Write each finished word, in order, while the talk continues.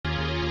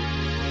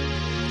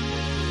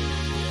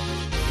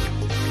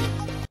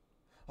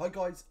Hi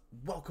guys,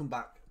 welcome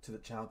back to the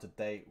channel.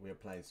 Today we are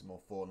playing some more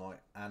Fortnite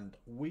and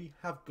we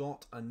have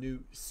got a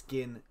new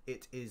skin.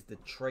 It is the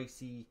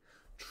TRACY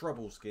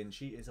Trouble skin.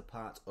 She is a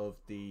part of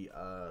the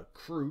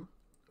crew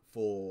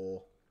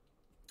for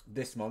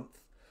this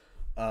month.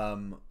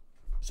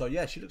 So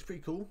yeah, she looks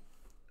pretty cool.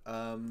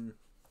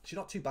 She's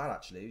not too bad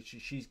actually.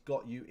 She's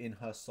got you in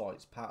her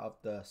sights, part of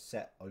the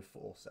set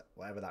 04 set,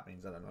 whatever that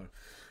means, I don't know.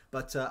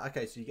 But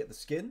okay, so you get the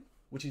skin,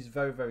 which is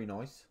very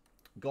nice.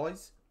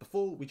 Guys,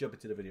 before we jump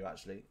into the video,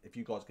 actually, if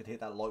you guys could hit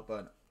that like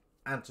button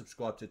and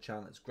subscribe to the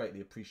channel, it's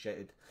greatly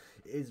appreciated.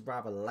 It is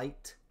rather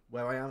late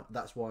where I am.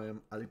 That's why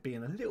I'm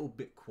being a little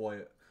bit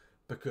quiet,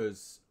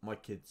 because my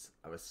kids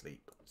are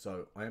asleep.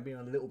 So I am being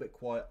a little bit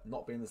quiet,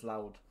 not being as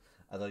loud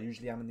as I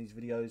usually am in these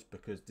videos,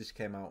 because this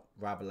came out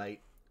rather late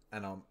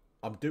and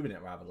I'm doing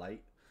it rather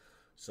late.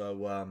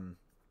 So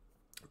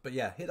but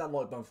yeah, hit that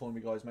like button for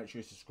me, guys. Make sure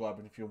you subscribe,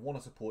 and if you want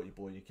to support your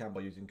boy, you can by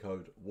using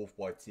code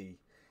WolfYT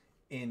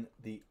in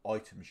the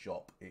item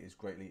shop. It is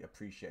greatly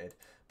appreciated.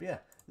 But yeah,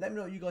 let me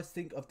know what you guys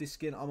think of this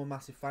skin. I'm a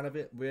massive fan of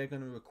it. We're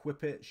going to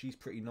equip it. She's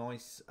pretty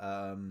nice.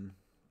 I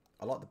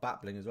like the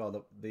bat bling as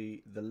well.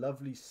 The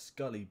lovely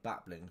Scully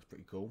bat bling is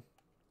pretty cool.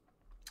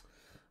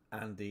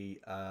 And the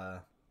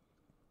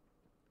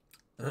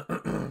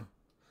the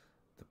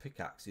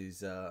pickaxe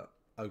is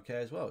okay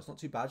as well. It's not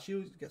too bad.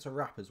 She gets a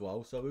wrap as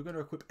well. So we're going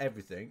to equip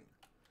everything.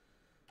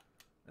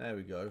 There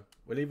we go.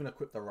 We'll even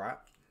equip the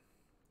wrap.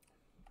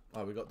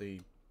 Oh, we got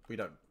the... We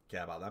don't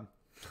care about them.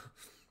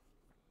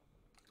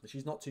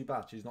 She's not too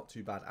bad. She's not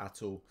too bad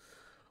at all.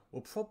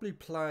 We'll probably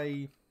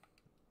play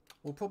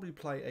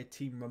a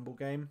Team Rumble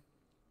game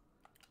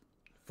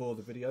for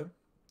the video.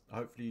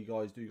 Hopefully you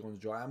guys do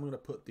enjoy. I'm going to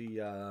put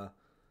the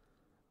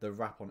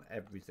wrap on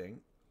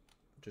everything,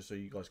 just so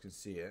you guys can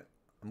see it.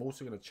 I'm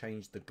also going to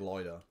change the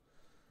glider.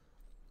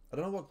 I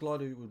don't know what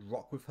glider would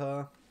rock with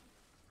her.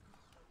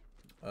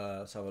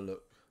 Let's have a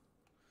look.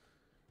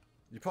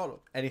 You probably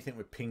anything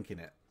with pink in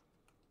it.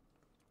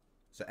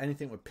 So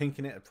anything with pink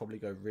in it would probably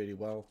go really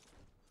well.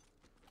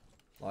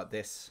 Like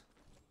this.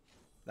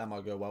 That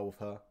might go well with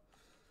her.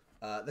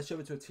 Let's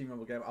jump into a Team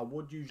Rumble game. I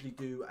would usually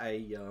do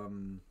a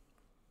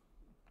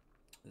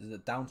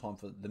downtime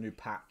for the new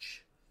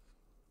patch.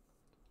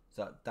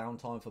 So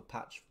downtime for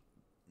patch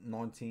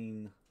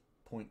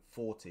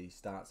 19.40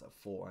 starts at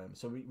 4 AM.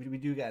 So we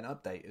do get an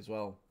update as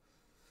well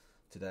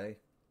today.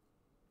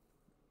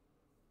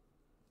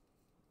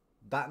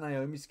 That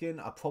Naomi skin,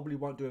 I probably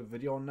won't do a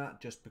video on that,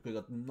 just because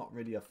I'm not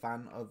really a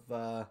fan of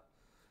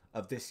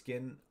this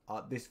skin.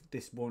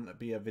 This won't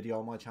be a video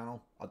on my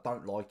channel. I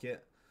don't like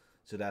it,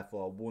 so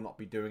therefore I will not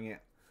be doing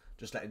it.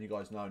 Just letting you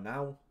guys know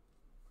now.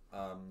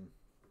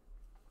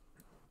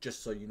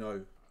 Just so you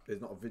know, there's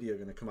not a video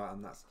going to come out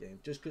on that skin.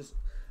 Just because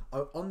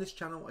on this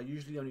channel, I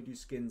usually only do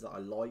skins that I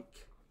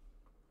like.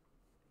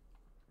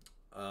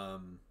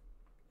 And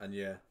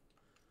yeah.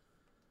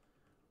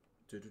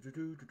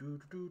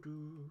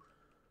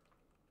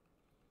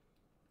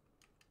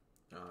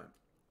 Alright.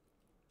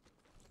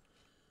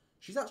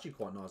 She's actually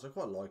quite nice. I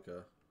quite like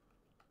her.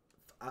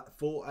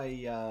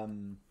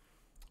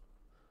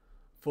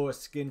 For a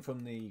skin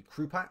from the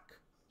crew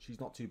pack, she's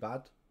not too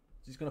bad.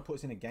 She's gonna put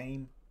us in a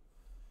game.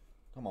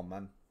 Come on,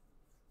 man.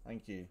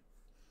 Thank you.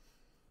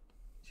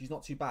 She's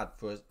not too bad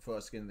for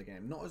a skin in the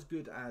game. Not as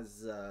good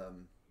as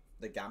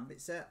the Gambit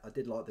set. I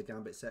did like the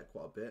Gambit set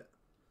quite a bit.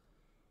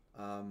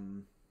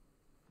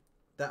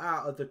 There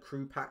are other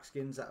crew pack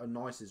skins that are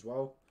nice as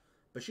well,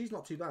 but she's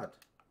not too bad.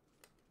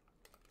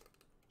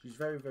 She's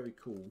very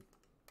cool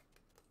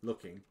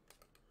looking.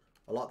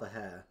 I like the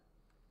hair.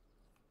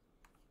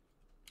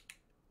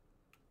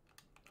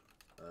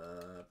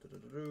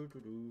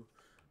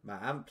 Man,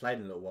 I haven't played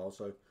in a little while,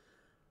 so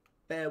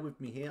bear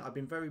with me here. I've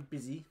been very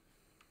busy.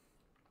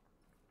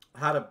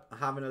 Having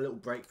a little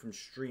break from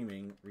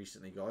streaming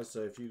recently, guys.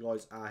 So if you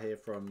guys are here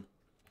from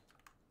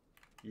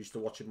used to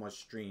watching my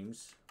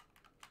streams,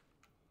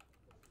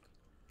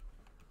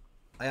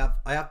 I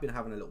have been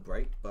having a little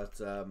break, but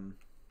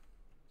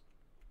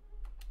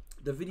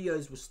the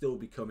videos will still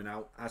be coming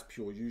out as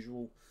pure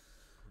usual.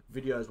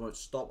 Videos won't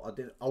stop. I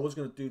was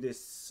going to do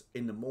this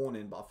in the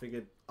morning, but I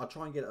figured I'll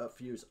try and get it up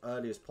for you as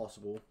early as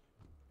possible,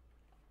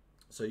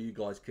 so you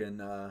guys can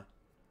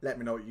let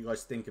me know what you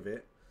guys think of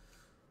it.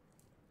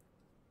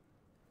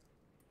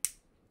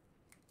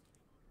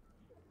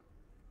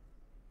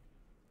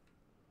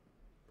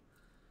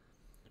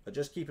 But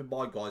just keep in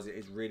mind, guys, it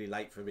is really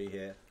late for me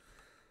here.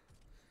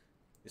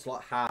 It's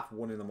like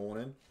 1:30 in the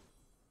morning.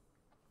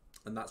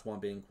 And that's why I'm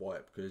being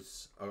quiet,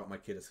 because I got my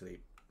kid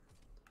asleep.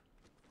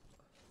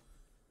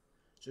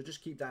 So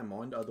just keep that in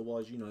mind.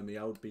 Otherwise, you know me,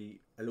 I would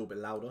be a little bit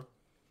louder.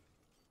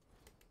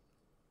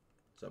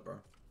 What's up, bro?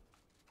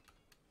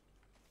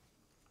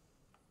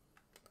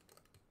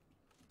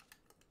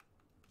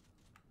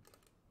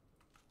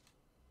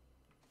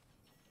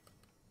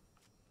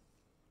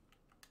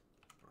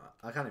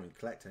 I can't even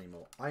collect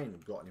anymore. I ain't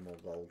even got any more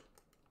gold.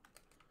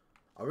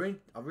 I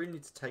really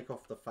need to take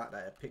off the fact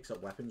that it picks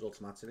up weapons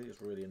automatically. It's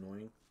really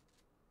annoying.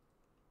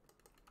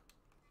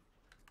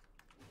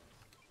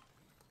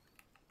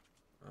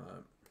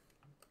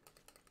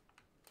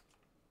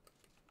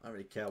 don't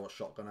really care what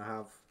shotgun I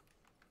have.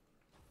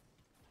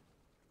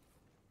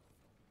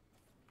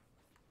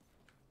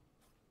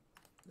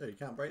 No, you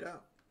can't break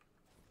that.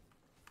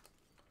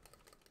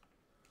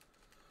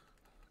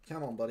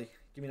 Come on, buddy.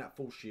 Give me that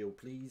full shield,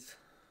 please.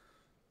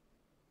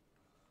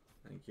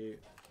 Thank you.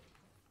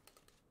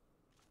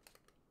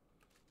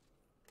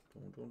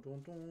 Dun, dun,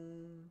 dun,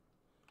 dun.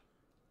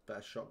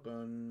 Better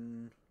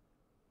shotgun.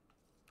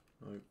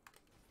 Nope.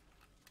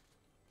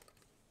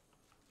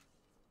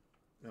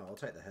 No, I'll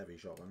take the heavy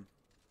shotgun.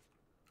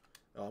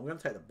 Oh, I'm going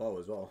to take the bow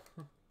as well.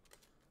 I'm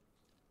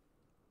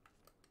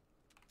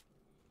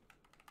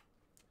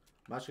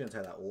actually going to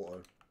take that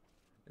auto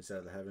instead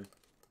of the heavy.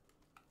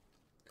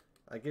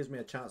 That gives me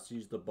a chance to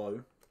use the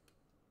bow.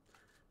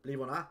 Believe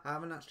it or not, I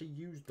haven't actually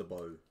used the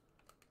bow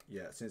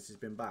yet since it's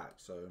been back,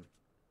 so...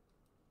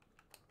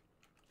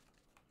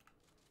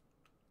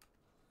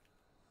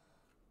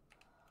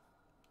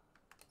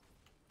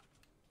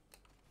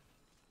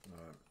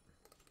 Alright.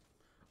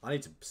 I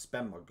need to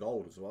spend my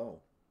gold as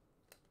well.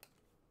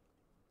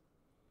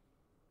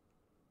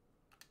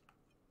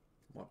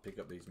 Might pick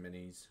up these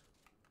minis.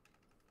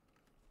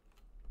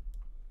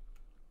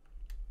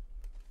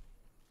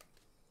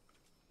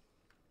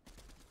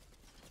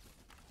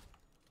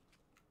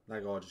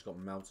 That guy just got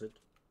melted.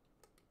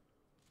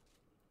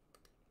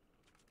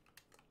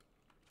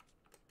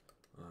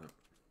 Alright.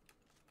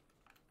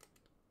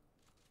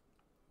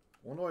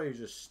 I wonder why he was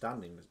just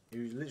standing. He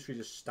was literally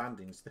just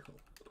standing still.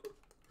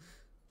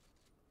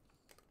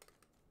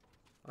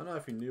 I don't know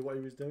if he knew what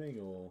he was doing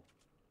or...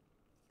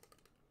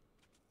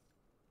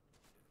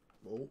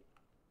 Oh.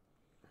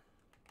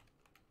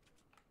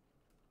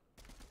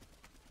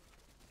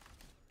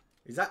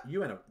 Is that you?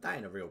 That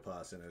ain't a real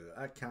person, is it?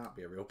 That can't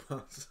be a real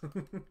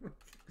person.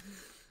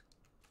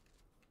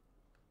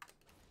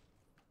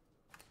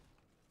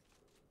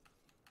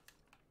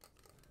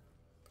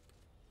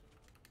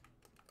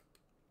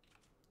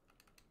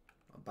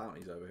 A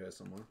bounty's over here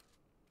somewhere.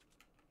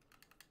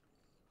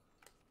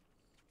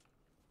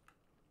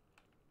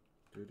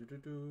 Do do do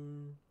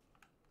do.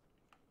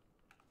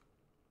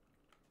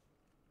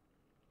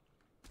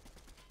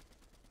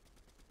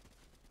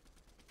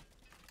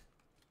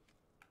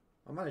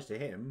 I managed to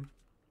hit him.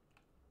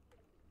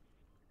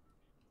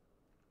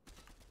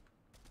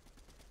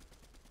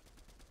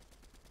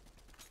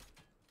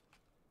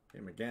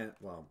 Hit him again.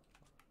 Well,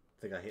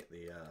 I think I hit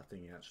the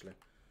thingy actually.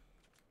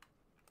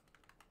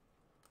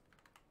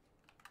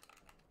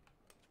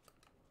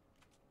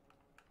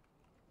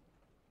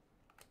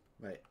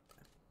 Wait.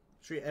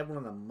 Treat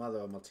everyone and the mother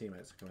of my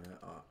teammates are coming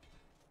out. Oh.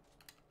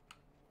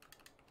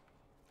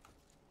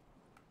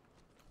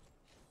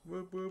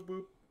 Whoop whoop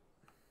whoop.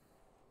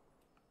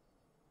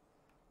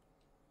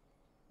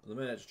 At the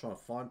minute, just trying to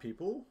find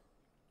people.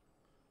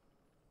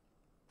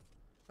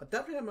 I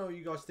definitely don't know what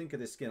you guys think of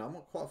this skin. I'm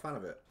not quite a fan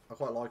of it. I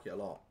quite like it a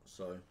lot,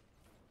 so.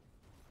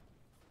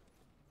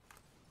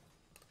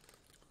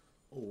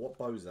 Oh, what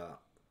bow's that?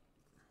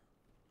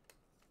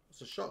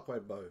 It's a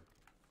shockwave bow.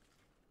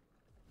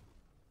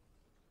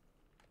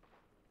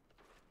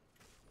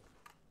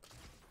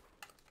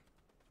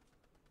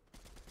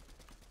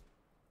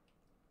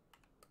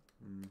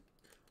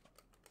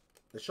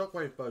 The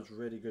shockwave bow's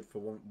really good for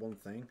one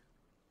thing.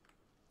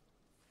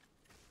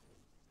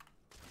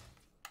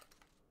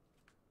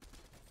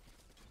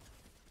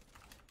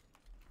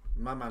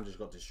 My man just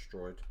got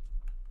destroyed.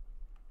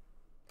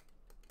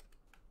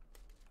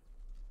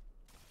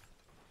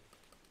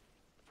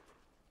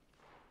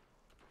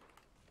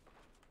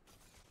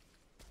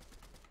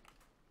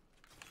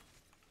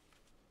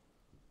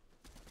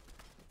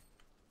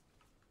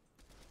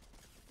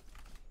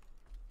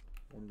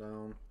 One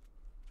down.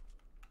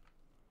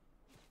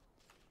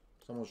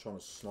 Someone's trying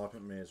to snipe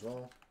at me as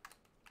well.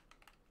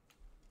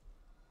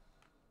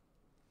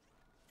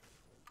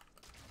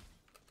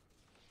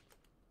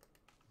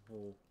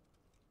 Oh.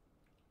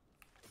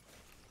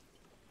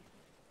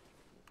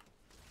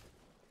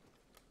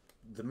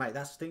 Mate,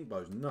 that stink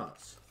bow's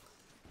nuts.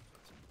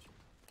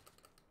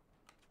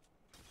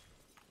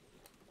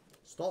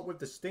 Start with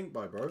the stink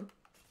bow, bro.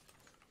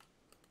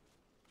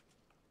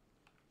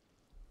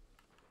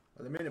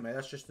 At the minute, mate,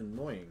 that's just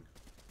annoying.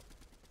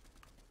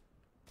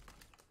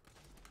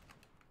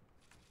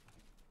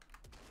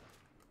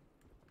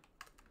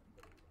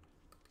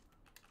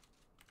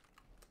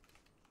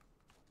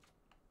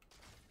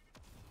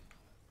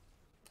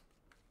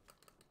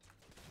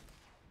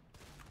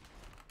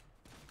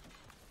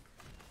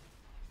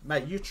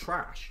 Mate, you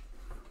trash.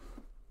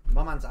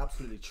 My man's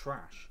absolutely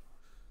trash.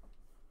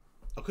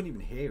 I couldn't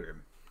even hear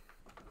him.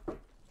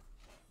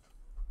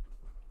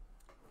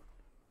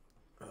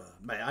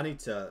 Mate, I need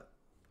to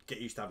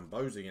get used to having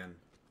bows again.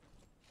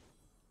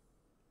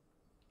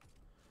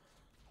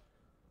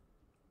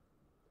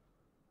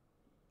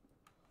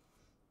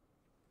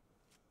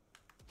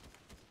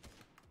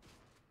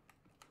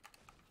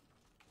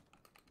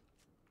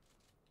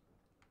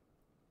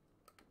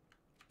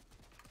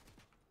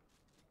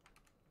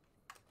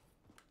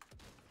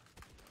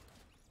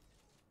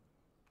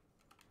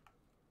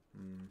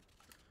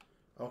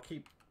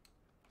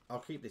 I'll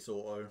keep this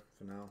auto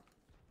for now.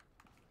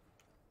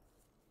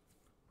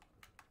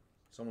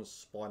 Someone's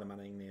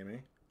Spider-Maning near me.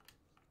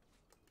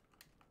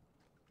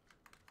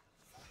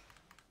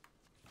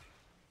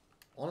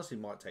 Honestly,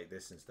 might take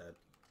this instead.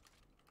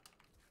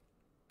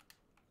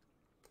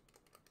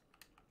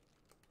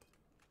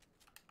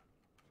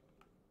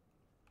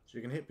 So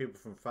you can hit people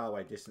from far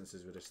away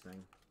distances with this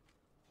thing.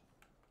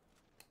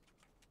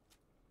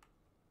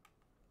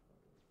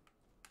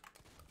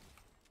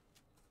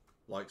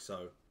 Like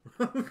so.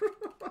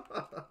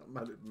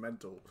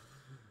 Mental.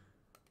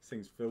 This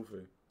thing's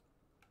filthy.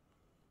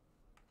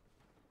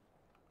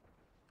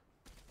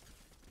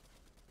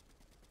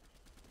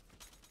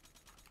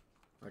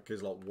 That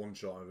kid's like one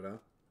shot over there.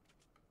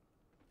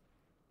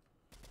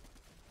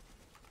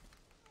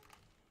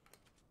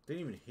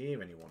 Didn't even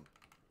hear anyone.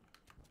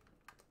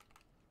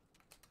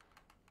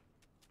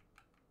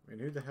 I mean,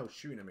 who the hell's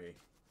shooting at me?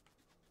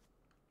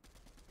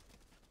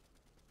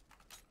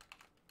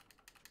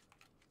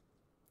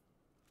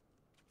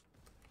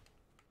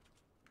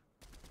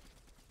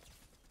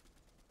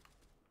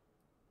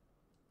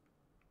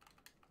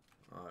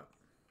 Alright.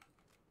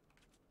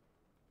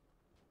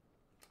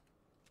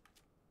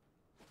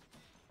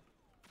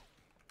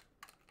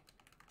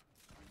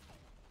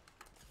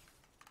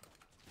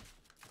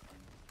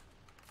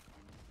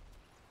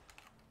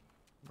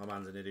 My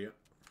man's an idiot.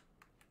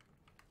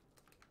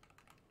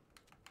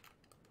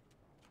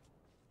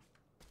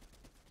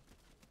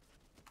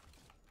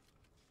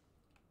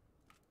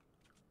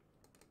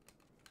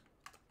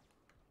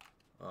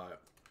 Alright.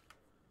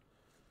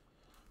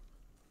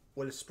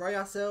 We'll spray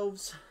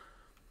ourselves.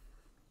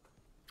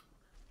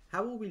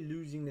 How are we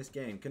losing this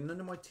game? Can none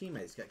of my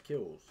teammates get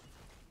kills?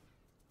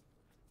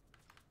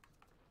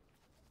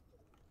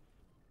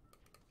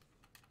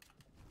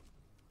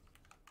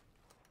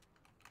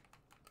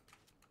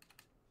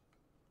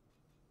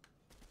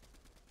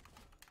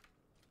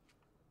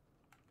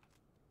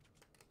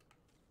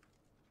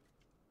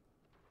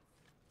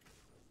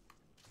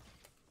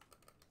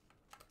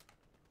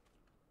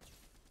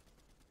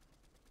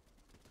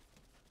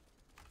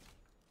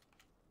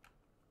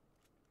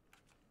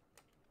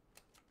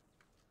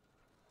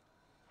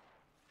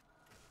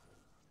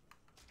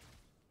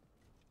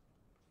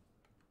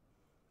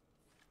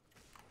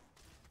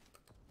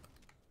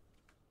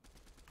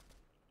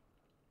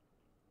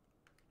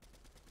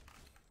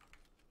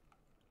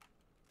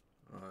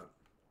 Alright.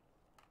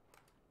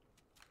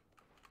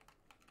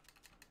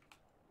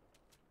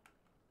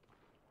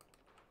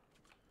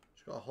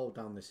 Just gotta hold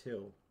down this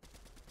hill.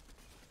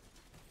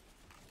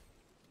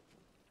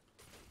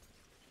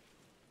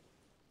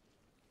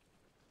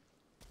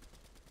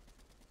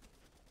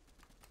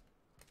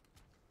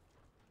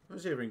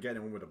 Let's see if we can get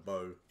anyone with a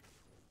bow.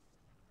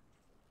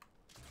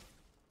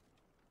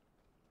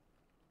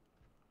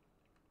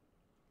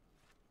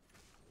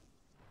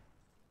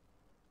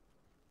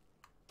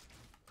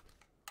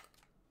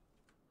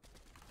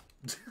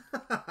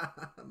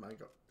 Man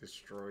got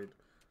destroyed.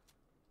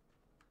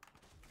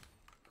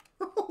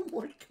 Oh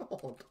my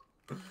god.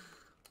 I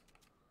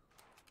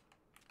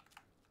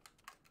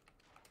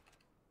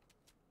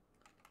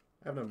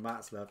have no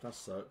mats left, that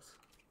sucks.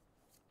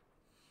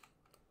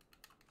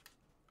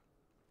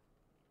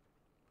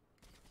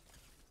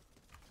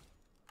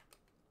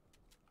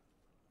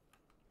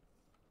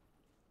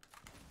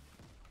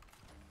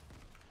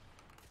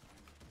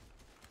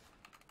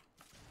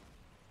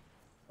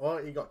 Well,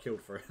 he got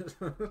killed for it.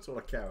 That's all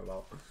I care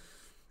about.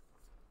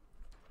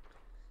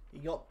 He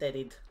got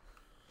deaded.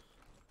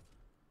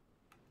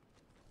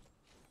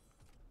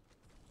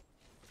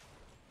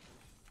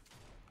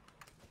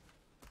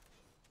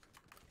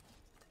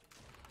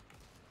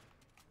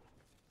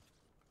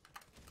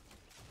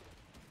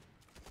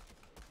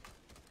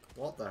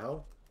 What the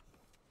hell?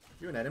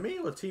 You an enemy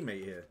or a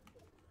teammate here?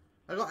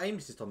 I got aim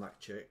assist on that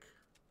chick.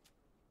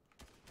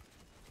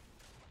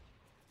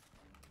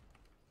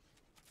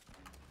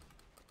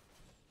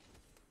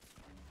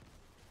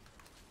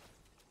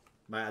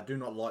 Mate, I do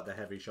not like the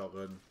heavy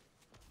shotgun.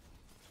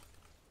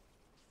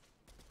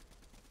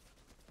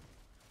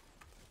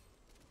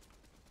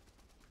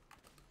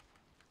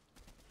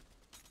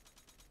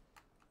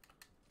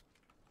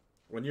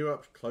 When you're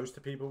up close to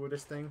people with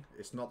this thing,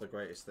 it's not the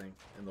greatest thing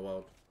in the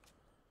world.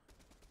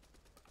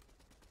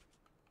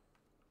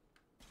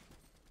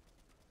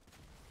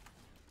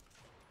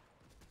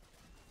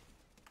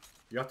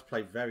 You have to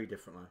play very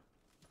differently.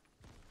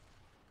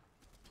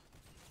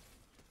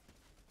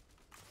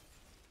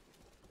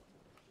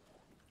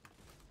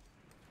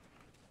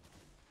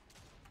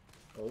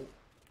 Oh.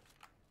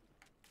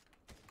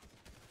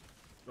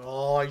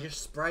 Oh, I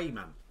just spray,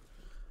 man.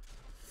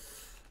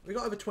 We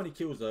got over 20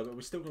 kills though, but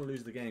we're still going to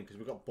lose the game because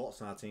we've got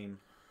bots on our team.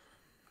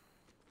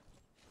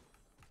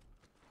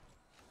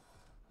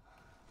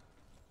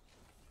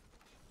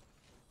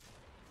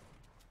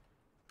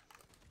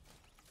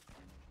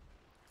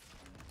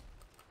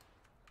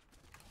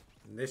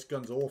 And this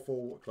gun's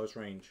awful at close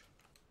range.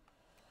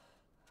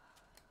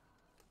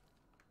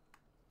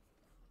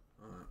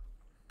 Alright.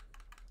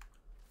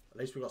 At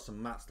least we've got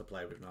some mats to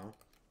play with now.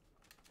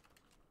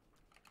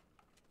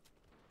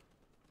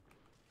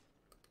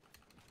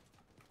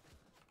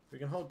 We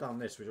can hold down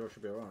this, which all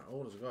should be alright.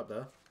 Oh, there's a guy up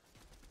there.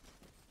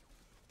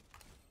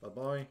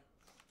 Bye-bye.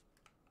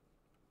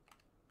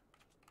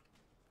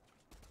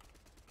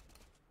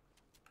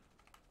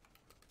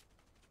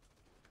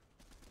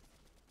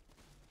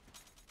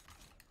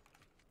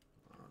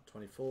 Uh,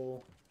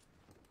 24.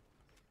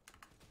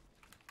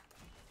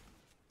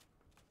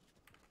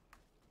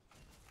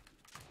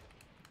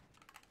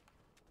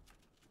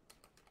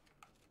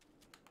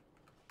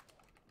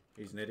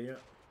 He's an idiot.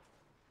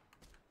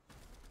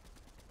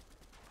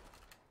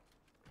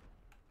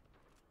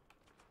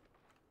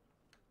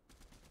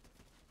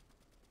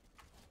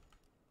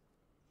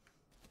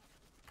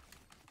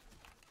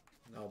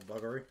 No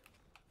buggery.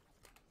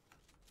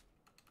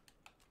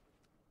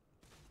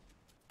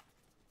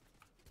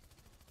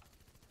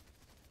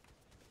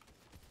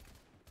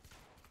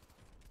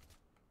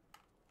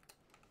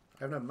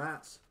 I have no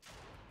mats.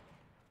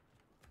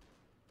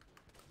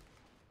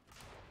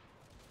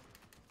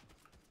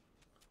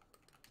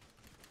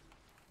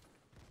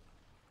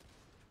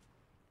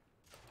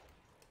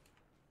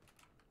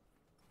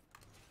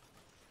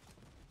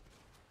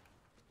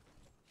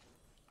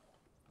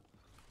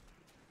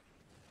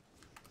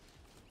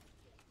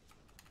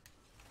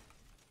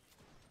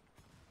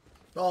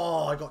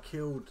 Oh, I got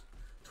killed.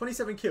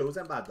 27 kills,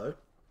 ain't bad though.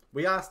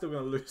 We are still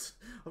going to lose.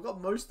 I've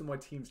got most of my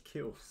team's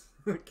kills.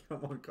 Come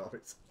on,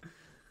 guys.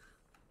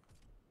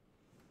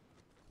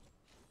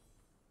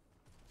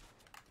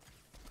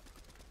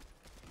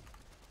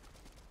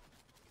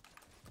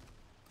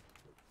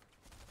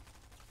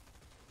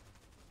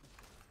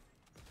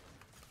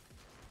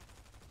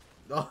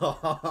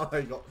 Oh,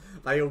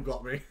 they all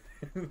got me.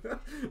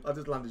 I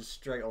just landed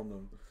straight on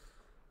them.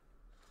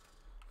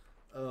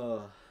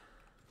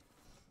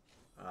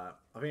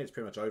 I think it's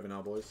pretty much over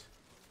now, boys.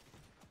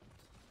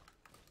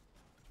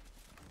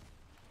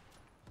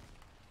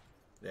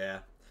 Yeah.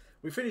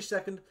 We finished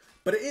second,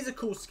 but it is a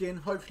cool skin.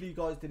 Hopefully you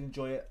guys did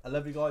enjoy it. I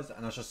love you guys,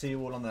 and I shall see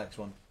you all on the next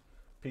one.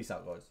 Peace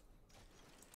out, guys.